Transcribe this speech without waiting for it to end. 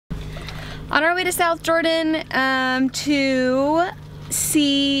On our way to South Jordan to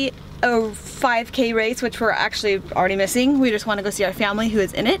see a 5K race, which we're actually already missing. We just want to go see our family who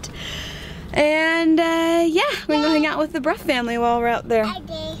is in it. And yeah, we're gonna go hang out with the Bruff family while we're out there.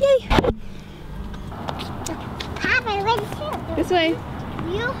 Yay! Papa, where's you? This way.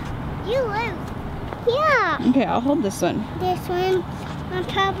 You live. Yeah. Okay, I'll hold this one. This one on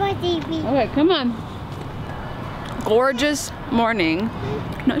top of TV. Okay, come on. Gorgeous morning.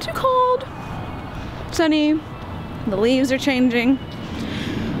 Not too cold. Sunny. The leaves are changing.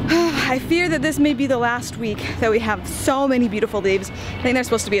 I fear that this may be the last week that we have so many beautiful leaves. I think there's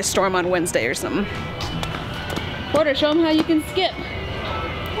supposed to be a storm on Wednesday or something. Porter, show them how you can skip.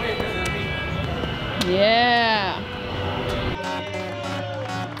 Yeah.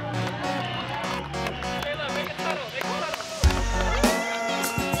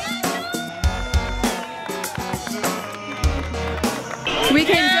 We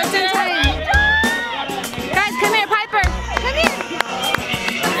came just in time. Guys, come here, Piper. Come here.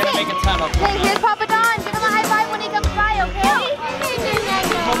 We're gonna make a tunnel. Hey, here's Papa Don. Give him a high five when he comes by, okay?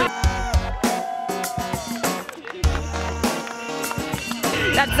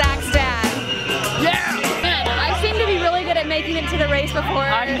 That's Zach's dad. Yeah! I seem to be really good at making it to the race before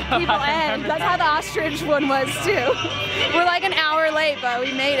people end. That's how the ostrich one was too. We're like an hour late, but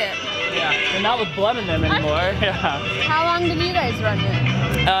we made it. Yeah, and not with blood in them anymore. Yeah. How long did you guys run it?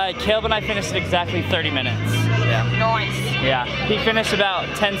 Caleb and I finished at exactly 30 minutes. Yeah. Nice. Yeah, he finished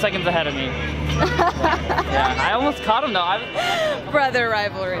about 10 seconds ahead of me. Yeah, I almost caught him though. Brother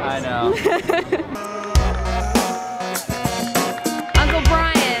rivalries. I know. Uncle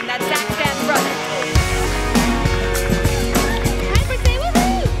Brian, that's Zach's dad's brother. Piper, say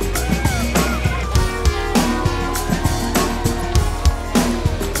woohoo!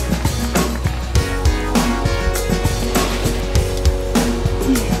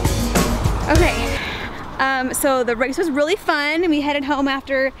 Okay, so the race was really fun, and we headed home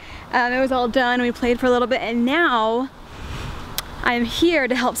after it was all done. We played for a little bit, and now I'm here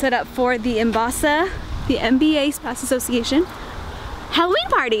to help set up for the MBASA, the MBA Spouse Association Halloween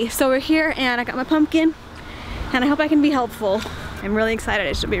party. So we're here, and I got my pumpkin, and I hope I can be helpful. I'm really excited.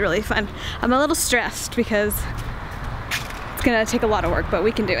 It should be really fun. I'm a little stressed because it's gonna take a lot of work, but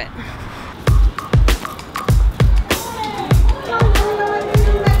we can do it.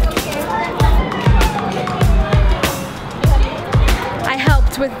 I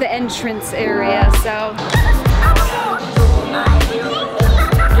helped with the entrance area, so.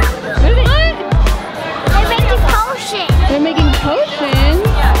 They're making potions. They're making potions?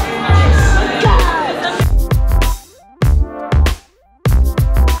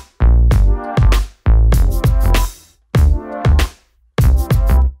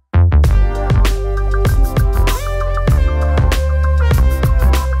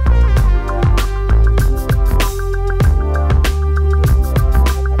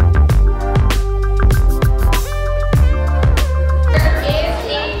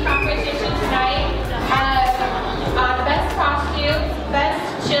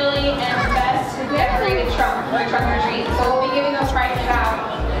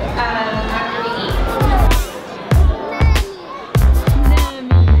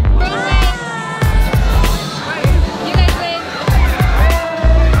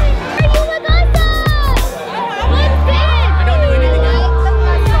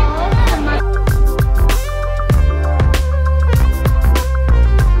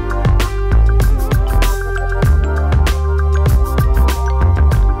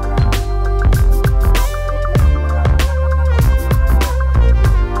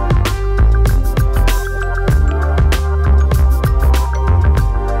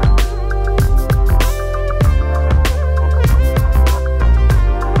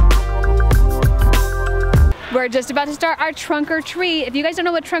 We're just about to start our trunk or treat. If you guys don't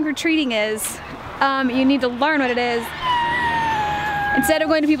know what trunk or treating is, you need to learn what it is. Instead of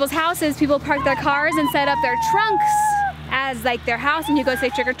going to people's houses, people park their cars and set up their trunks as like their house, and you go say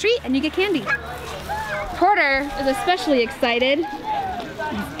trick or treat and you get candy. Porter is especially excited.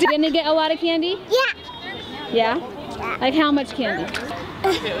 You gonna get a lot of candy? Yeah. Yeah? Like how much candy?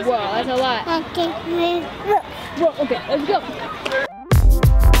 Whoa, that's a lot. Okay. Whoa, okay, let's go.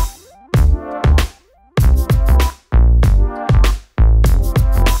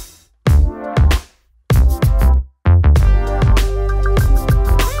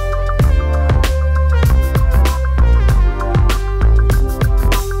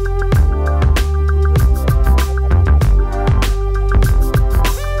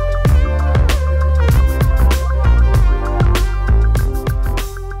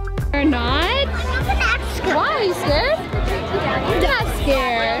 Not? Why? Are you scared?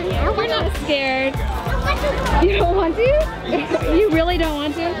 scared. You don't want to? You really don't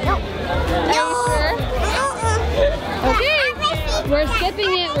want to? No. Okay. We're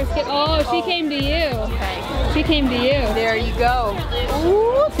skipping it. Oh, she came to you. She came to you. There you go.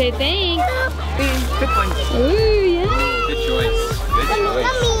 Ooh, say thanks. Good one. Ooh, yeah. Good choice. Good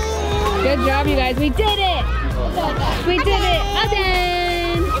choice. Good job, you guys. We did it. We did it.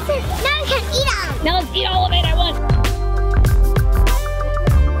 Again. Now I can eat them. Now let's eat all of it at once.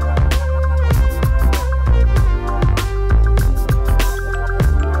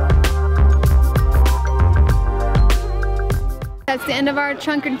 That's the end of our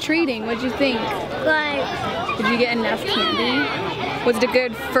trunk or treating. What'd you think? Like, Did you get enough candy? Was it a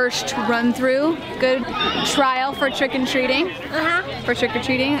good first run through? Good trial for trick and treating? For trick or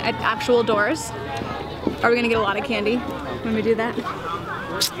treating at actual doors? Are we gonna get a lot of candy when we do that?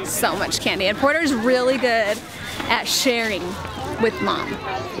 So much candy. And Porter's really good at sharing with mom.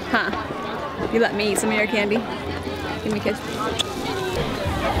 Huh? You let me eat some of your candy? Give me a kiss.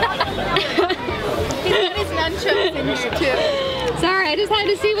 He's got his nunchucks in here too. Sorry, I just had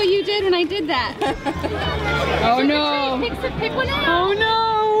to see what you did when I did that. Oh no. Pick one out. Oh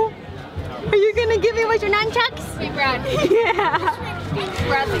no. Are you gonna give me with your nunchucks? Hey, Brad. Yeah.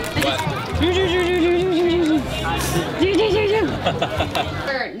 Bradley.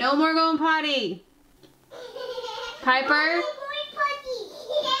 No more going potty. Piper?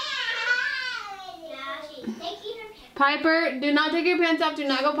 Piper, do not take your pants off. Do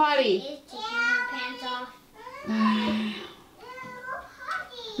not go potty.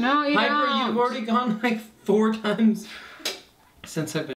 No, you Piper, don't. you've already gone like 4 times since I've been